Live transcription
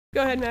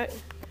Go ahead, Matt.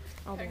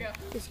 I'll do it.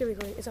 Just give me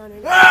quick. It's on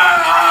right That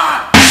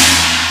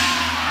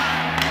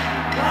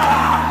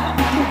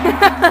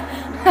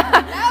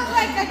was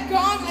like a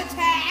gong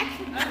attack.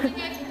 I think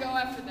I can go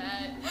after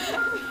that.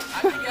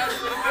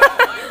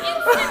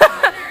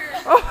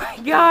 Oh my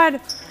god.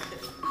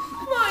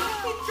 Come on, you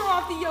can throw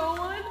off the yellow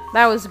one.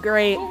 That was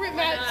great. Go rip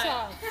Matt's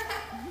off.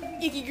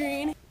 Icky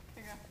green. Here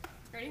you go.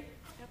 Ready?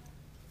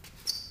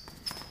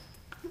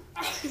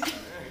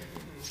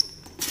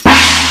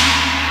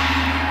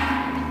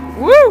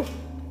 Woo!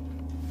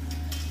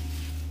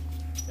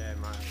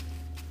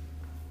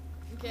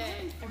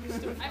 Okay. I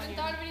haven't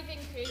thought of anything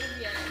creative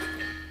yet.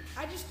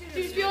 I just did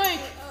Just be like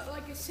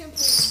a simple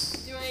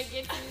one. Do I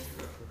get to use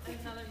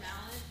another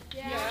mallet?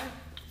 Yeah.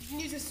 You can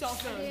use a cell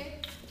phone.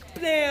 Okay.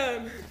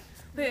 Damn.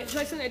 Wait,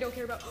 try something I don't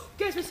care about.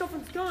 Guys, my cell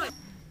phone's gone.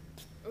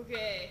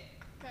 Okay.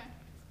 Okay.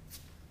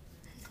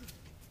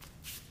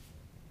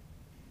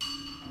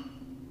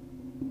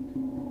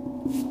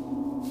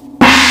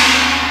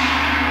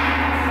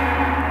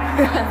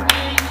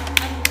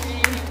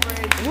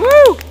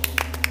 Woo!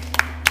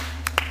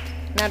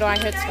 Now do I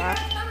hit stop?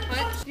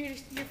 What? Dude,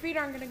 your feet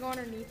aren't gonna go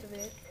underneath of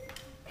it.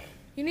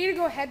 You need to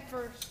go head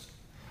first.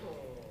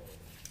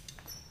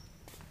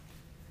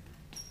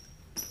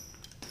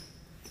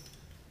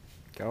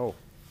 Go.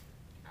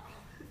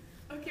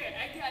 Okay,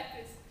 I got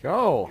this.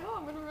 Go. Oh,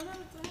 I'm gonna run out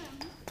of time.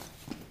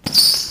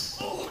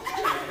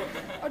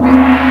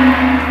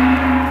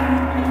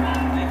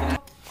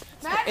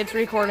 Matt's It's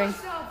gonna recording.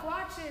 kill himself.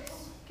 Watch this,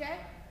 okay?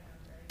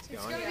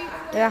 It's gonna be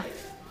Yeah.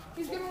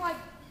 He's gonna like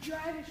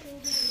drive his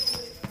shoulders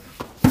into it.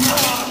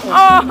 Oh!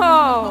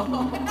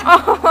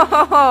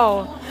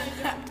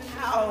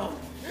 Oh!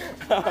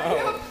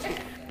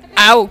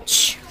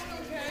 Ouch!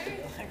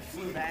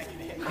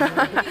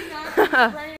 Okay?